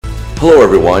Hello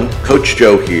everyone, Coach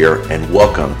Joe here, and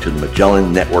welcome to the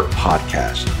Magellan Network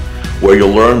Podcast, where you'll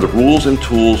learn the rules and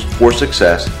tools for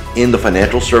success in the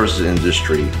financial services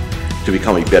industry to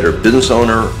become a better business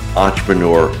owner,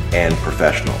 entrepreneur, and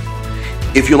professional.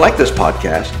 If you like this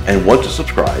podcast and want to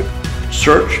subscribe,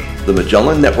 search the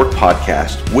Magellan Network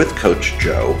Podcast with Coach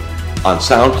Joe on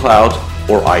SoundCloud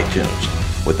or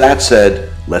iTunes. With that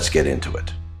said, let's get into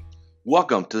it.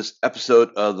 Welcome to this episode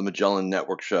of the Magellan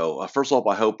Network Show. First off,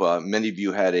 I hope many of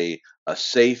you had a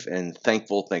safe and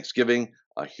thankful Thanksgiving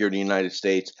here in the United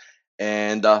States.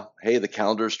 And hey, the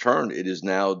calendar's turned. It is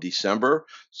now December.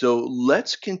 So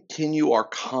let's continue our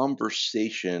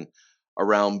conversation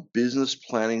around business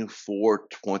planning for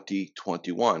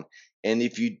 2021. And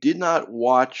if you did not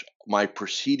watch my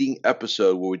preceding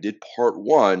episode where we did part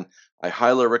one, I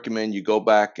highly recommend you go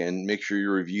back and make sure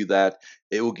you review that.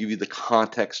 It will give you the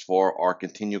context for our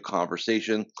continued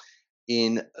conversation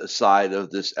inside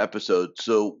of this episode.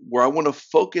 So where I want to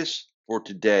focus for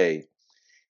today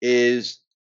is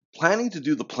planning to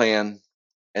do the plan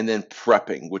and then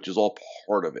prepping, which is all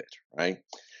part of it, right?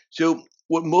 So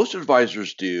what most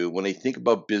advisors do when they think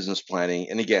about business planning,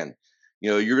 and again,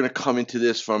 you're going to come into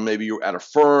this from maybe you're at a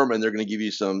firm and they're going to give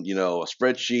you some, a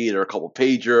spreadsheet or a couple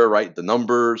pager, right? The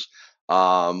numbers,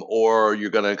 or you're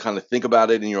going to kind of think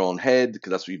about it in your own head because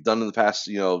that's what you've done in the past,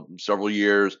 several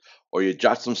years, or you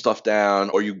jot some stuff down,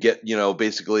 or you get,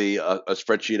 basically a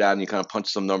spreadsheet out and you kind of punch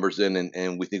some numbers in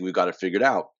and we think we've got it figured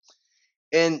out.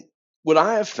 And what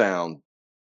I have found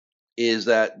is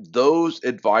that those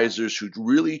advisors who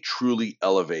really truly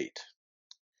elevate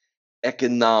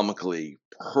economically,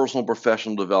 personal,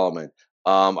 professional development,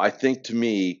 I think to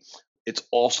me, it's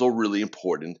also really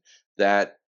important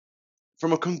that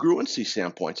from a congruency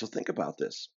standpoint, so think about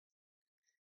this.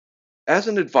 As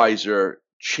an advisor,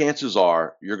 chances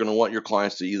are you're going to want your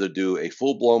clients to either do a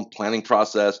full-blown planning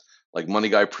process like Money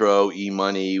Guy Pro,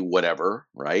 eMoney, whatever,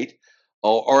 right?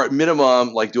 Or at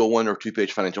minimum, like do a 1 or 2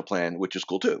 page financial plan, which is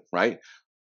cool too, right?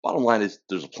 Bottom line is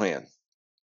there's a plan.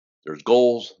 There's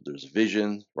goals, there's a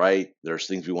vision, right? There's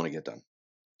things we want to get done.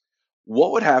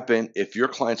 What would happen if your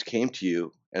clients came to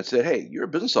you and said, hey, you're a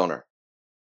business owner.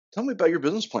 Tell me about your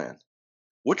business plan.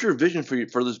 What's your vision for your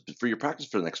practice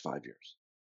for the next 5 years?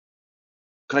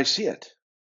 Can I see it?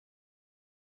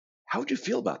 How would you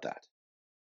feel about that?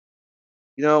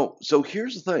 So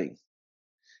here's the thing.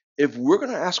 If we're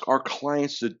going to ask our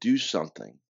clients to do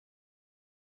something,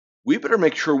 we better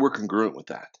make sure we're congruent with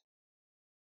that.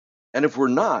 And if we're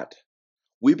not,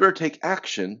 we better take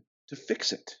action to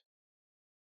fix it.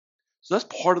 So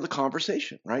that's part of the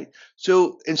conversation, right?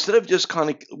 So instead of just kind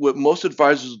of what most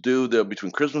advisors do, they'll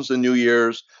between Christmas and New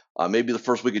Year's, maybe the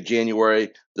first week of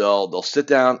January, they'll sit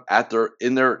down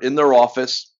in their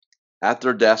office at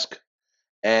their desk,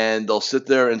 and they'll sit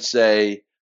there and say,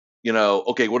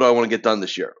 okay, what do I want to get done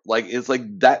this year? Like it's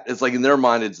like that. It's like in their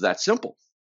mind, it's that simple.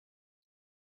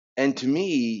 And to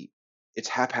me, it's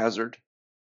haphazard,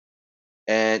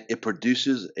 and it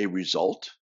produces a result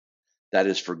that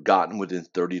is forgotten within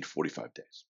 30 to 45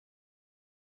 days.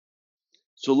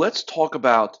 So let's talk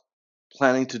about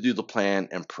planning to do the plan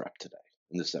and prep today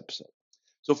in this episode.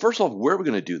 So first off, where are we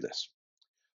going to do this?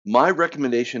 My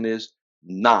recommendation is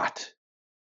not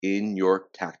in your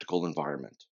tactical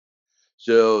environment.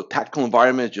 So tactical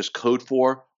environment is just code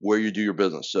for where you do your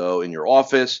business. So in your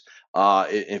office,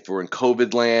 if we're in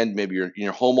COVID land, maybe you're in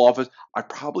your home office, I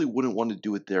probably wouldn't want to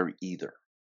do it there either.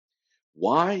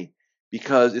 Why?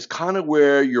 Because it's kind of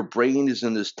where your brain is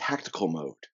in this tactical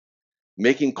mode,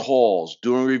 making calls,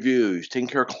 doing reviews, taking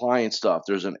care of client stuff.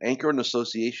 There's an anchor and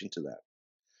association to that.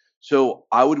 So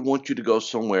I would want you to go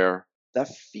somewhere that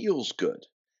feels good.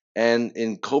 And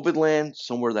in COVID land,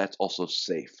 somewhere that's also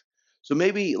safe. So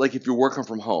maybe like if you're working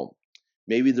from home,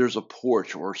 maybe there's a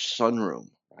porch or a sunroom,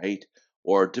 right?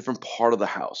 Or a different part of the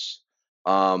house.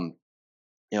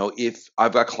 If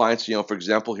I've got clients, for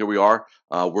example, here we are,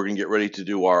 we're going to get ready to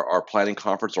do our planning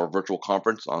conference, our virtual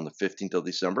conference on the 15th of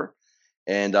December.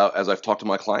 And as I've talked to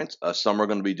my clients, some are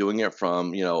going to be doing it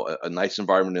from, a nice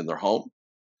environment in their home.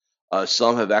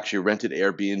 Some have actually rented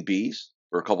Airbnbs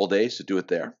for a couple of days to do it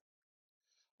there.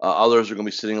 Others are going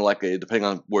to be sitting depending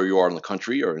on where you are in the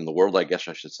country or in the world, I guess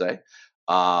I should say,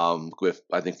 with,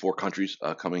 I think, 4 countries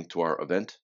coming to our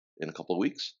event in a couple of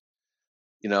weeks.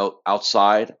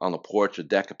 Outside on the porch, a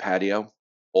deck, a patio,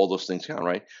 all those things count,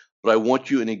 right? But I want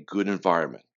you in a good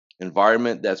environment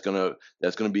that's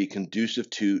gonna be conducive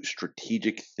to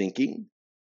strategic thinking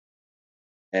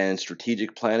and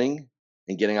strategic planning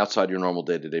and getting outside your normal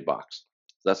day-to-day box.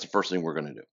 So that's the first thing we're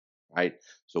gonna do, right?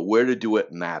 So where to do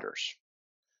it matters.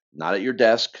 Not at your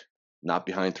desk, not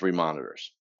behind 3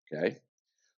 monitors. Okay.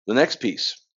 The next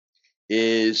piece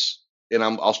is,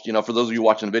 and for those of you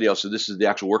watching the video, so this is the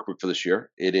actual workbook for this year.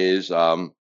 It is, not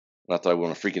that I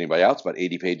want to freak anybody out. It's about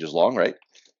 80 pages long, right?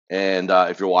 And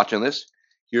if you're watching this,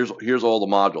 here's all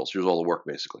the modules. Here's all the work,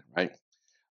 basically, right?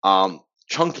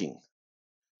 Chunking.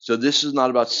 So this is not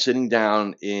about sitting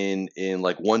down in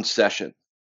like one session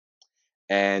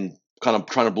and kind of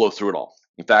trying to blow through it all.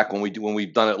 In fact, when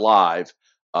we've done it live,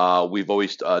 we've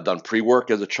always done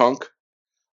pre-work as a chunk.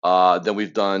 Then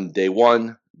we've done day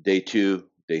 1, day 2,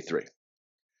 day 3,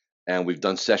 and we've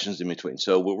done sessions in between.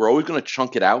 So we're always going to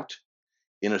chunk it out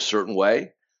in a certain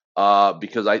way,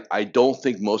 because I don't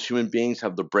think most human beings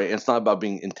have the brain. It's not about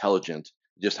being intelligent,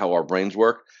 just how our brains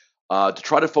work. To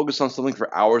try to focus on something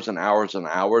for hours and hours and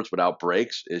hours without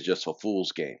breaks is just a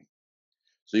fool's game.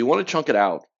 So you want to chunk it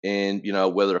out, and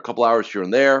whether a couple hours here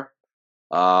and there,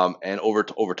 and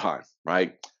over time,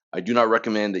 right? I do not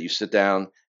recommend that you sit down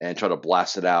and try to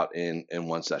blast it out in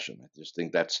one session. I just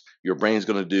think that's your brain's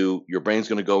going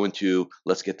to go into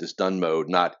let's get this done mode,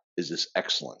 not is this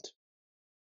excellent,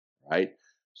 right?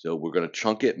 So we're going to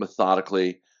chunk it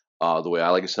methodically. The way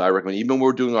like I said, I recommend, even when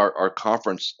we're doing our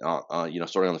conference, starting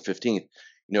on the 15th,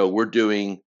 we're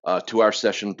doing 2-hour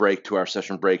session break, 2-hour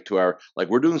session break, 2-hour, like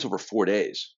we're doing this over 4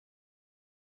 days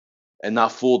and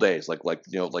not full days, like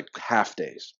half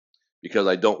days, because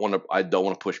I don't want to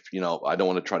push, I don't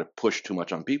want to try to push too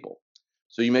much on people.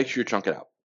 So you make sure you chunk it out.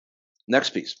 Next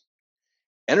piece.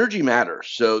 Energy matters.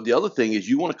 So the other thing is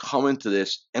you want to come into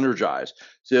this energized.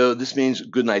 So this means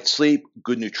good night's sleep,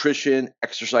 good nutrition,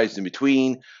 exercise in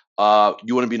between.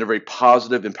 You want to be in a very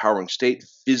positive, empowering state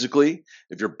physically.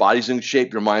 If your body's in good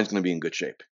shape, your mind's going to be in good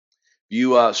shape.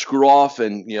 You screw off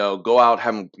and go out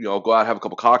have a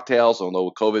couple cocktails. Although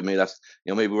with COVID, maybe that's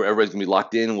maybe where everybody's gonna be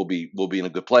locked in. We'll be in a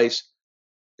good place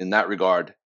in that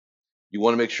regard. You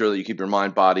want to make sure that you keep your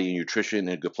mind, body, and nutrition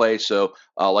in a good place. So,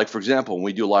 like for example, when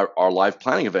we do our live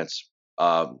planning events,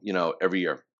 every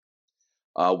year,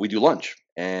 we do lunch,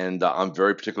 and I'm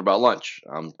very particular about lunch.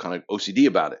 I'm kind of OCD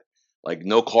about it. Like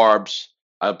no carbs.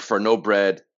 I prefer no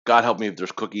bread. God help me if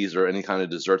there's cookies or any kind of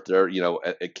dessert there,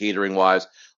 catering wise.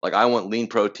 Like I want lean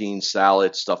protein,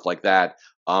 salad, stuff like that,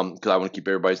 because I want to keep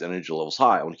everybody's energy levels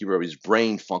high. I want to keep everybody's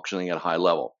brain functioning at a high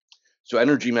level. So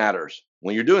energy matters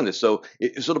when you're doing this. So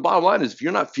the bottom line is, if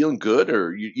you're not feeling good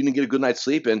or you didn't get a good night's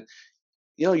sleep and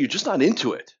you're just not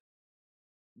into it,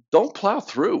 don't plow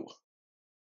through.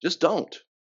 Just don't.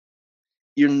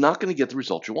 You're not going to get the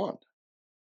results you want.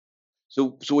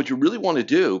 So what you really want to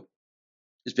do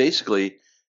is basically,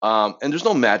 and there's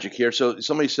no magic here. So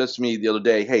somebody says to me the other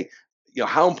day, hey,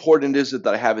 how important is it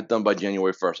that I have it done by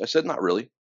January 1st? I said, not really.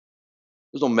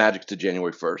 There's no magic to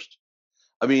January 1st.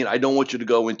 I mean, I don't want you to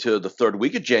go into the third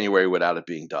week of January without it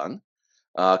being done,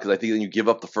 because I think then you give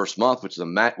up the first month, which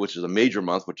is a major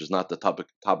month, which is not the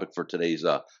topic for today's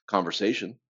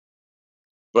conversation.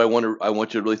 But I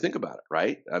want you to really think about it,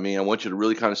 right? I mean, I want you to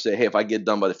really kind of say, hey, if I get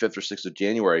done by the 5th or 6th of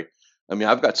January, I mean,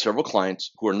 I've got several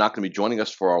clients who are not going to be joining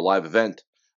us for our live event.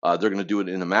 They're going to do it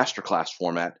in a masterclass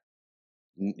format,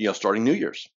 starting New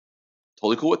Year's.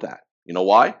 Totally cool with that. You know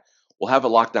why? We'll have it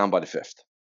locked down by the 5th,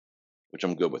 which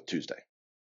I'm good with, Tuesday.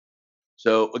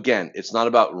 So again, it's not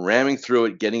about ramming through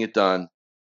it, getting it done.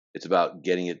 It's about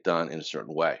getting it done in a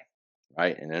certain way,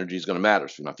 right? And energy is going to matter.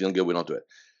 So if you're not feeling good, we don't do it.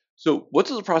 So what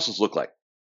does the process look like?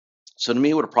 So to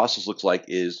me, what a process looks like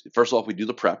is, first off, we do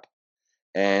the prep.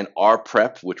 And our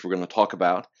prep, which we're going to talk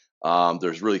about,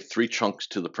 there's really 3 chunks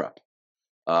to the prep.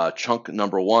 Chunk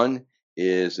number 1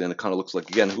 is, and it kind of looks like,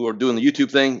 again, who are doing the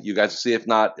YouTube thing, you guys see, if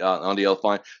not, on the other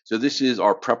fine. So this is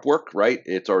our prep work, right?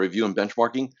 It's our review and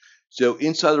benchmarking. So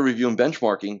inside the review and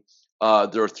benchmarking,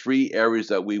 there are 3 areas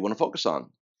that we want to focus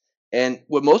on. And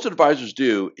what most advisors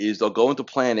do is they'll go into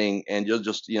planning and you'll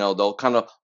just, they'll kind of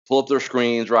pull up their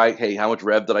screens, right? Hey, how much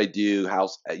rev did I do?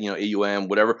 How's, AUM,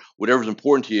 whatever's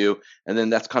important to you. And then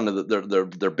that's kind of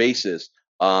their basis,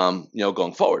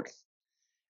 going forward.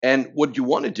 And what you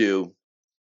want to do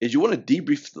is you want to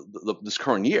debrief this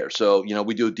current year. So,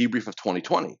 we do a debrief of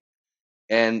 2020.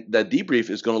 And that debrief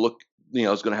is going to look,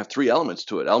 it's going to have 3 elements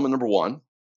to it. Element number 1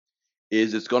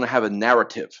 is it's going to have a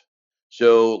narrative.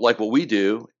 So like what we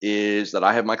do is that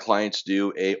I have my clients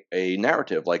do a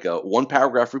narrative, like a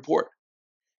 1-paragraph report.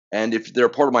 And if they're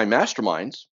part of my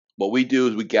masterminds, what we do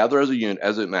is we gather as a unit,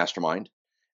 as a mastermind,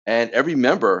 and every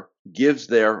member gives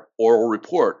their oral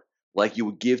report like you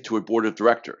would give to a board of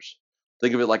directors.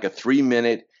 Think of it like a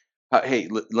 3-minute, hey,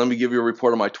 let me give you a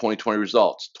report on my 2020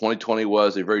 results. 2020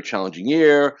 was a very challenging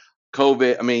year.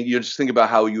 COVID, I mean, you just think about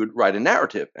how you would write a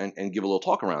narrative and give a little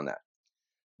talk around that.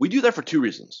 We do that for 2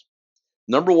 reasons.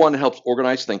 Number 1, it helps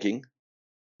organize thinking.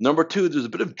 Number 2, there's a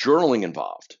bit of journaling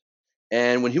involved.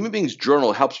 And when human beings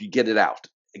journal, it helps you get it out,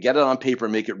 get it on paper,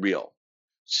 and make it real.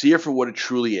 See it for what it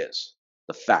truly is,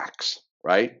 the facts,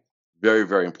 right? Very,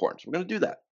 very important. So we're going to do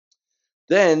that.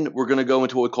 Then we're going to go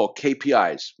into what we call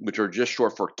KPIs, which are just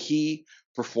short for key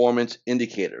performance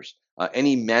indicators.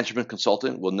 Any management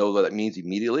consultant will know what that means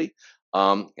immediately.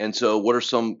 And so, what are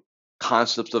some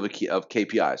concepts of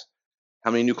KPIs?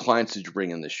 How many new clients did you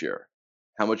bring in this year?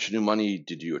 How much new money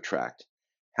did you attract?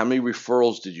 How many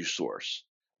referrals did you source?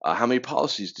 How many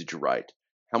policies did you write?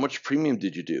 How much premium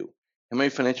did you do? How many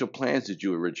financial plans did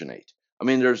you originate? I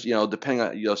mean, there's,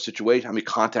 depending on situation, how many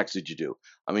contacts did you do?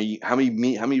 I mean, how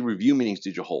many review meetings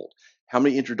did you hold? How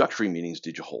many introductory meetings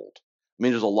did you hold? I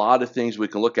mean, there's a lot of things we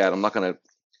can look at. I'm not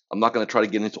gonna try to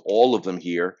get into all of them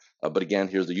here, but again,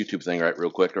 here's the YouTube thing, right, real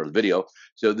quick, or the video.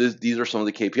 So these are some of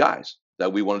the KPIs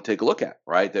that we want to take a look at,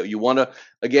 right? That you want to,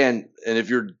 again, and if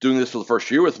you're doing this for the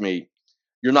first year with me,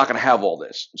 you're not going to have all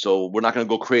this. So we're not going to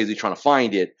go crazy trying to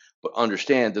find it, but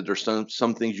understand that there's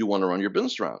some things you want to run your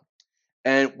business around.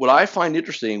 And what I find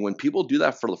interesting when people do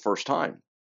that for the first time,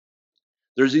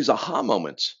 there's these aha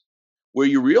moments where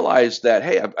you realize that,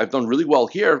 hey, I've done really well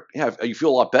here. Yeah, you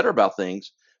feel a lot better about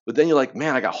things, but then you're like,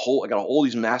 man, I got all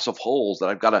these massive holes that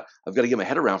I've got to get my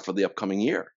head around for the upcoming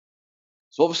year.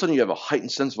 So all of a sudden you have a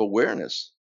heightened sense of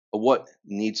awareness of what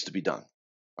needs to be done,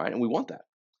 right? And we want that.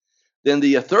 Then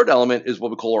the third element is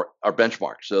what we call our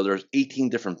benchmarks. So there's 18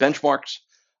 different benchmarks,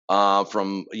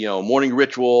 from morning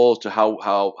rituals to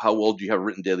how well do you have a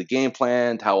written daily game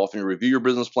plan, to how often you review your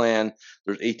business plan.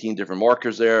 There's 18 different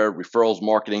markers there: referrals,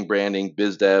 marketing, branding,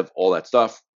 biz dev, all that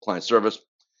stuff, client service.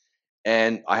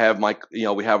 And I have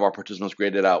we have our participants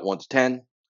graded out 1 to 10.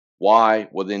 Why?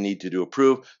 What they need to do,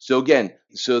 approve. So again,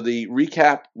 the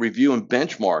recap, review, and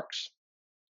benchmarks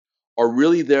are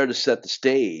really there to set the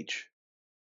stage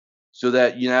so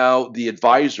that the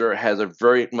advisor has a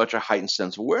very much a heightened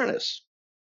sense of awareness,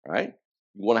 right?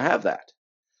 You want to have that.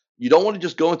 You don't want to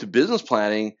just go into business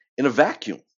planning in a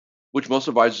vacuum, which most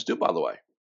advisors do, by the way,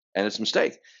 and it's a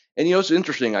mistake. And it's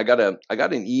interesting. I got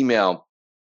an email.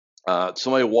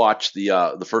 Somebody watched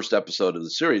the first episode of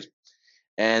the series,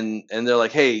 and they're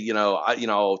like, hey,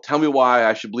 tell me why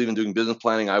I should believe in doing business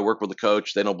planning. I work with a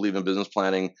coach. They don't believe in business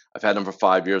planning. I've had them for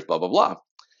 5 years. Blah blah blah.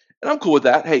 And I'm cool with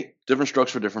that. Hey, different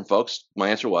strokes for different folks. My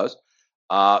answer was,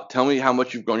 tell me how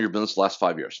much you've grown your business the last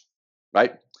 5 years,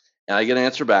 right? And I get an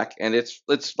answer back, and it's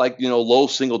like low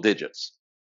single digits.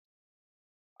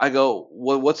 I go,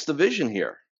 well, what's the vision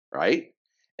here, right?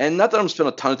 And not that I'm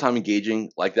spending a ton of time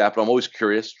engaging like that, but I'm always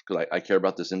curious because I care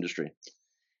about this industry.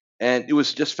 And it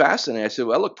was just fascinating. I said,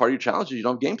 well, look, part of your challenge is you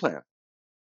don't have a game plan.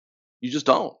 You just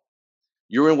don't.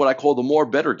 You're in what I call the more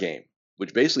better game,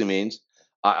 which basically means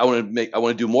I want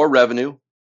to do more revenue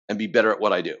and be better at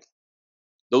what I do.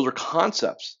 Those are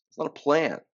concepts. It's not a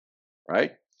plan,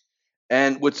 right?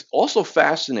 And what's also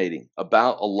fascinating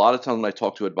about a lot of times when I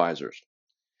talk to advisors,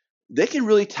 they can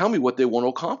really tell me what they want to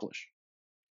accomplish.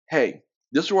 Hey,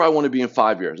 this is where I want to be in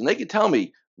 5 years. And they can tell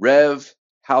me rev,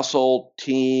 household,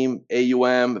 team,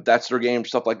 AUM, if that's their game,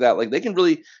 stuff like that. Like they can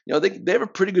really, they have a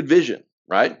pretty good vision,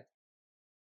 right?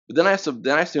 But then I ask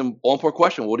them all important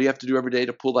question: what do you have to do every day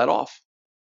to pull that off?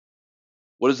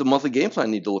 What does the monthly game plan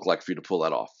need to look like for you to pull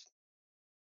that off?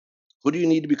 Who do you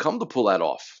need to become to pull that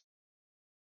off?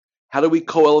 How do we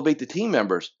co-elevate the team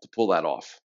members to pull that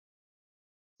off?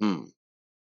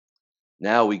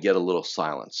 Now we get a little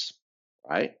silence,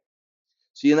 right?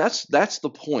 See, and that's the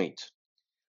point.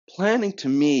 Planning to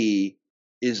me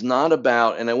is not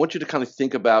about, and I want you to kind of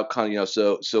think about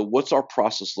so what's our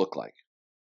process look like?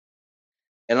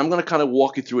 And I'm going to kind of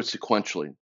walk you through it sequentially.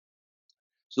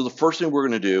 So the first thing we're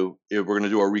going to do is we're going to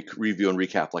do our review and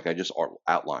recap like I just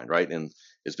outlined, right? And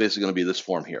it's basically going to be this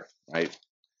form here, right?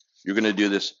 You're going to do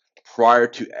this prior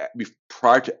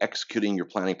to executing your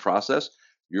planning process.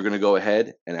 You're going to go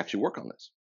ahead and actually work on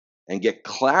this and get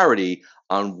clarity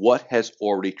on what has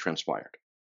already transpired,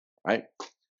 right?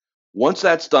 Once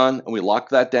that's done and we lock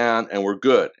that down and we're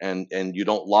good, and you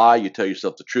don't lie, you tell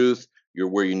yourself the truth, you're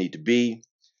where you need to be,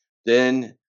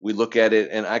 then we look at it,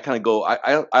 and I kind of go,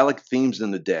 I like themes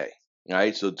in the day,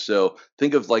 right? So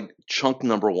think of like chunk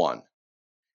number one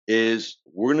is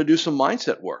we're going to do some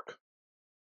mindset work.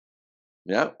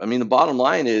 Yeah, I mean, the bottom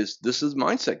line is this is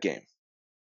mindset game.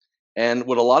 And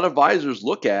what a lot of advisors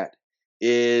look at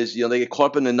is, they get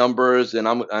caught up in the numbers, and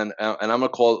I'm going to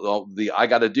call the I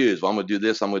got to do is, well, I'm going to do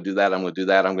this, I'm going to do that, I'm going to do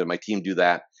that, I'm going to my team do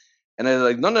that. And they're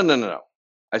like, no.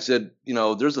 I said,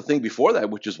 there's a thing before that,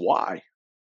 which is why.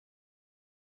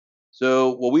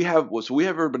 So what we have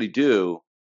everybody do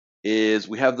is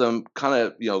we have them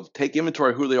kind of, take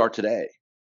inventory of who they are today.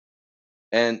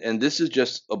 And this is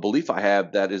just a belief I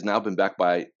have that has now been backed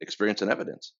by experience and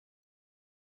evidence.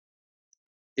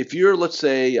 If you're, let's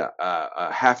say, a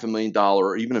 $500,000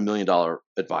 or even $1 million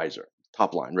advisor,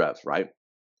 top line rev, right?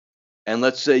 And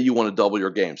let's say you want to double your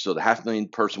game. So the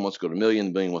 500,000 person wants to go to a million,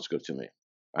 the million wants to go to 2 million,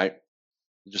 right?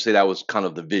 Just say that was kind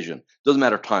of the vision. Doesn't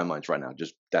matter timelines right now.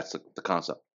 Just that's the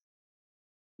concept.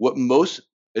 What most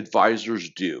advisors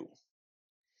do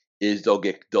is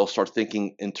they'll start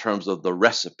thinking in terms of the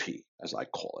recipe, as I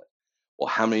call it. Well,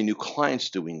 how many new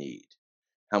clients do we need?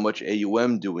 How much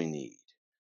AUM do we need?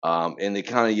 And they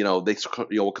kind of,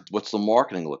 what's the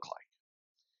marketing look like?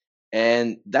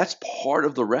 And that's part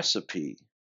of the recipe,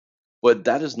 but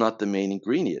that is not the main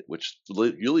ingredient, which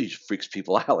really freaks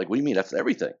people out. Like, what do you mean? That's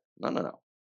everything. No, no, no.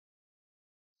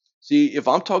 See, if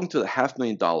I'm talking to the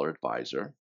 $500,000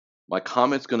 advisor, my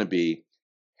comment's going to be,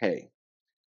 hey,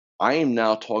 I am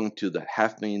now talking to the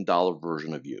 $500,000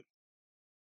 version of you.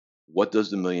 What does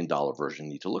the $1 million version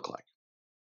need to look like?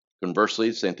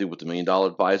 Conversely, same thing with the $1 million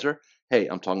advisor. Hey,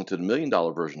 I'm talking to the $1 million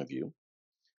version of you.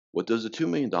 What does the $2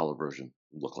 million version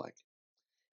look like?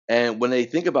 And when they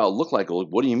think about look like, well,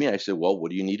 what do you mean? I said, well,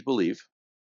 what do you need to believe?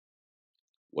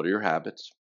 What are your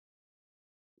habits?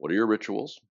 What are your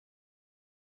rituals?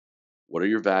 What are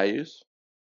your values?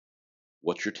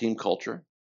 What's your team culture?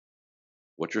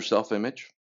 What's your self-image?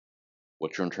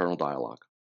 What's your internal dialogue?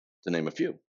 To name a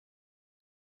few.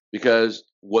 Because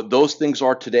what those things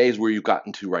are today is where you've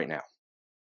gotten to right now.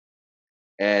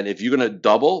 And if you're going to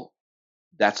double,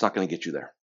 that's not going to get you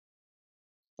there.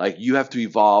 Like, you have to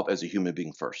evolve as a human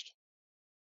being first.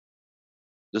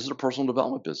 This is a personal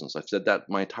development business. I've said that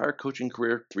my entire coaching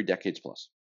career, 3 decades plus.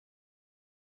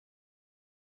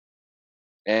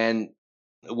 And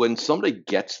when somebody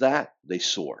gets that, they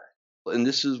soar. And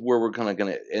this is where we're kind of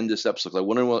going to end this episode. I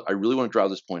really want to drive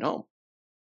this point home.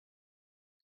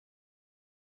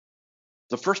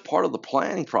 The first part of the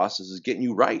planning process is getting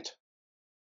you right.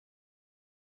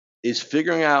 Is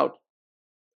figuring out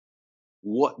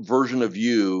what version of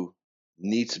you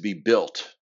needs to be built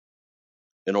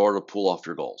in order to pull off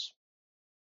your goals.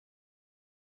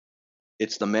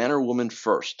 It's the man or woman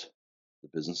first, the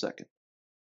business second.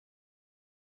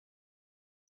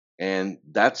 And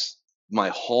that's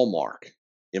my hallmark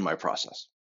in my process.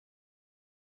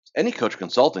 Any coach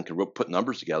consultant can put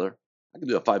numbers together. I can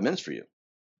do it 5 minutes for you.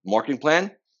 Marketing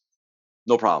plan,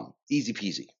 no problem. Easy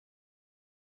peasy.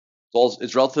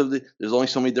 It's relatively, there's only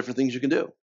so many different things you can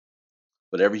do.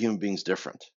 But every human being's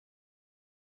different.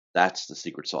 That's the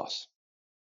secret sauce.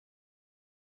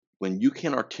 When you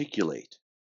can articulate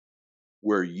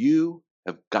where you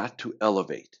have got to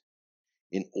elevate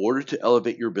in order to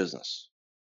elevate your business,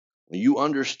 when you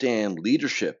understand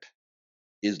leadership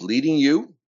is leading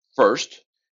you first,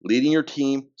 leading your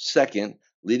team second,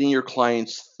 leading your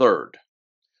clients third.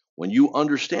 When you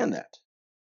understand that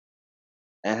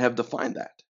and have defined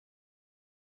that,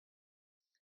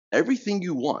 everything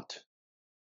you want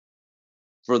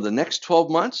for the next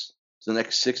 12 months, the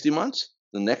next 60 months,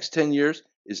 the next 10 years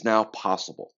is now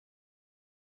possible.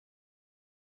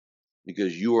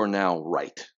 Because you are now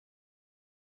right.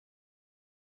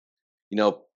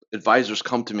 Advisors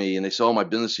come to me and they say, oh, my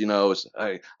business,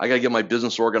 I got to get my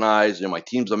business organized, my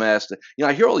team's a mess.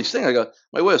 I hear all these things. I go,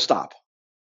 wait, stop.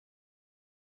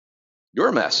 You're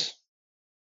a mess.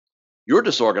 You're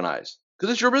disorganized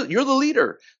because you're the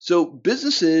leader. So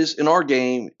businesses in our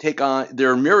game take on,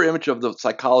 they're a mirror image of the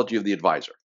psychology of the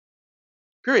advisor.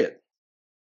 Period.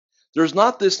 There's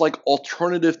not this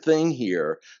alternative thing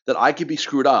here that I could be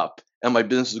screwed up and my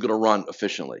business is going to run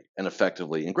efficiently and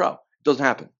effectively and grow. It doesn't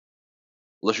happen.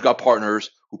 Unless you got partners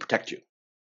who protect you.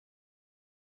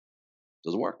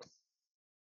 Doesn't work.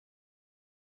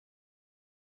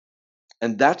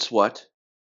 And that's what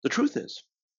the truth is.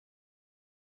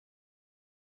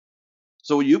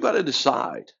 So what you've got to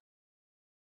decide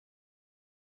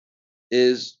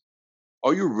is,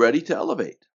 are you ready to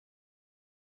elevate?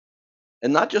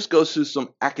 And not just go through some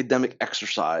academic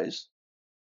exercise.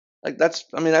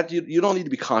 You don't need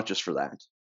to be conscious for that.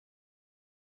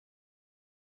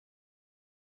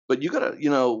 But you gotta,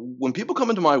 when people come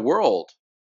into my world,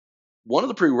 one of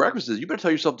the prerequisites is you better tell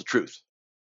yourself the truth.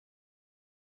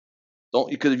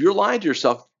 Because if you're lying to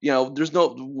yourself, there's no,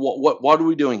 what are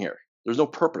we doing here? There's no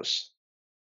purpose.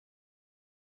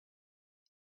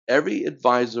 Every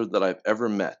advisor that I've ever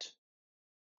met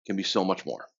can be so much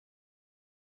more.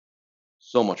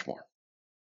 So much more.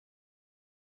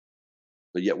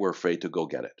 But yet we're afraid to go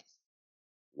get it.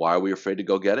 Why are we afraid to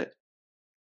go get it?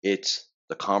 It's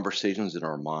the conversations in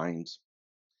our minds.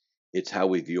 It's how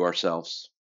we view ourselves.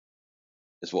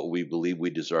 It's what we believe we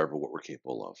deserve or what we're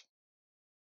capable of.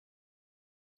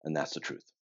 And that's the truth.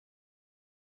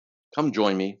 Come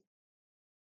join me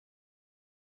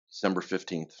December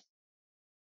 15th.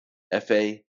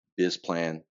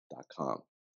 FABizplan.com.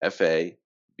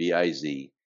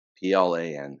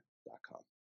 FABizplan.com.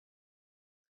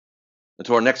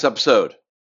 Until our next episode,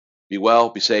 be well,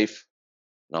 be safe,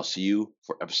 and I'll see you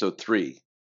for episode 3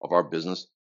 of our business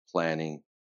planning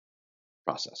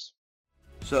process.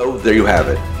 So there you have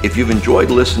it. If you've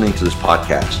enjoyed listening to this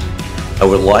podcast and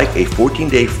would like a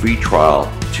 14-day free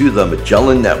trial to the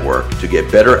Magellan Network to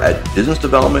get better at business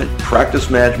development, practice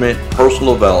management,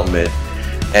 personal development,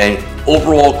 and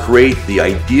overall create the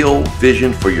ideal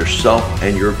vision for yourself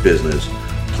and your business,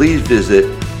 please visit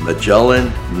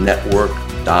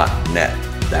MagellanNetwork.net.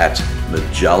 That's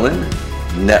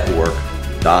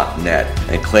MagellanNetwork.net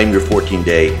and claim your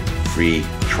 14-day free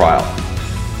trial.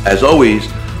 As always,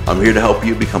 I'm here to help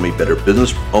you become a better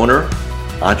business owner,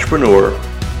 entrepreneur,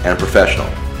 and professional.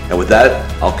 And with that,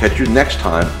 I'll catch you next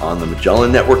time on the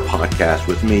Magellan Network podcast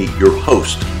with me, your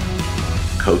host,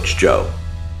 Coach Joe.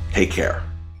 Take care.